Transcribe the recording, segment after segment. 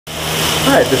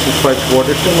Hi, this is Buzz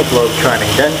Waterston, the Globe-Trotting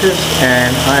Dentist,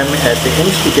 and I'm at the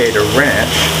Insta-Gator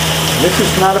Ranch. This is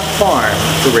not a farm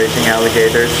for raising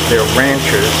alligators, they're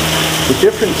ranchers. The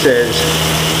difference is,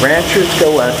 ranchers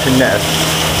go out to nest,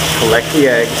 collect the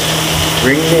eggs,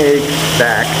 bring the eggs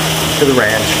back to the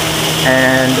ranch,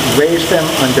 and raise them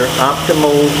under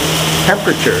optimal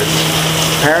temperatures.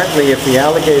 Apparently, if the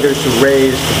alligators are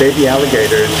raised, the baby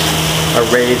alligators are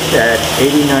raised at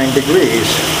 89 degrees,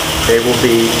 they will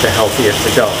be the healthiest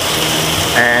adults.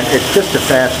 And it's just a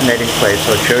fascinating place.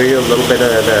 I'll show you a little bit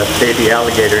of the baby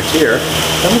alligators here.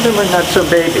 Some of them are not so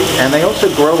baby, and they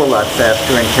also grow a lot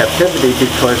faster in captivity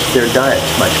because their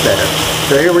diet's much better.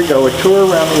 So here we go, a tour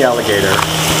around the alligator.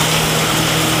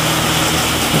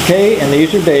 Okay, and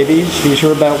these are babies. These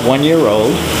are about 1 year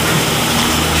old.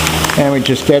 And we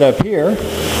just get up here.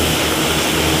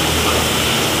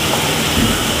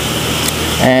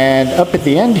 And up at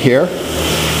the end here,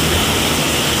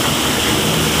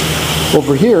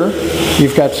 over here,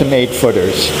 you've got some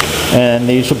 8-footers, and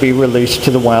these will be released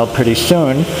to the wild pretty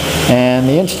soon. And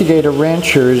the Insta-Gator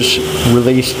ranchers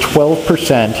release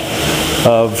 12%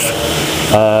 of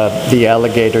the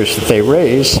alligators that they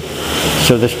raise,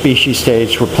 so the species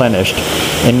stays replenished.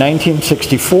 In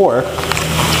 1964,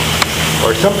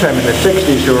 or sometime in the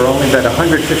 60s, there were only about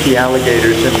 150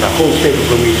 alligators in the whole state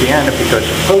of Louisiana because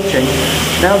of poaching.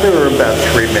 Now there are about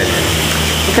 3 million.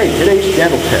 Okay, today's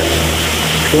dental test.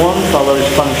 Form follows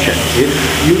function. If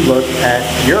you look at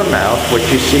your mouth, what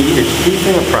you see is teeth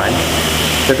in the front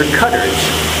that are cutters.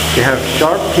 You have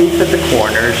sharp teeth at the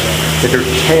corners that are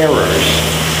tearers.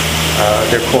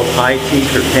 They're called eye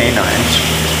teeth or canines.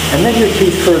 And then your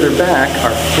teeth further back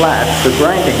are flat for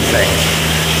grinding things.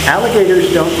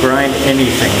 Alligators don't grind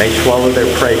anything. They swallow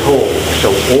their prey whole. So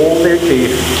all their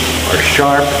teeth are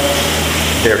sharp.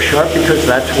 They're sharp because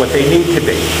that's what they need to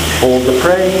be. Hold the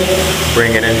prey,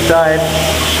 bring it inside,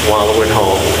 swallow it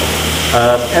whole.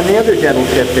 And the other dental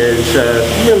tip is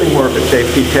really more of a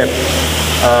safety tip.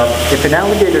 If an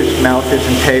alligator's mouth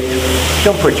isn't taped,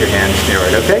 don't put your hands near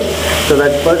it, okay? So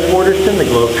that's Buzz Waterston, the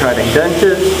Globe-Trotting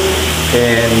Dentist,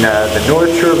 in the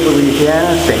North Shore of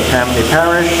Louisiana, St. Tammany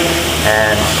Parish,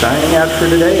 and signing out for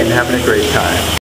today and having a great time.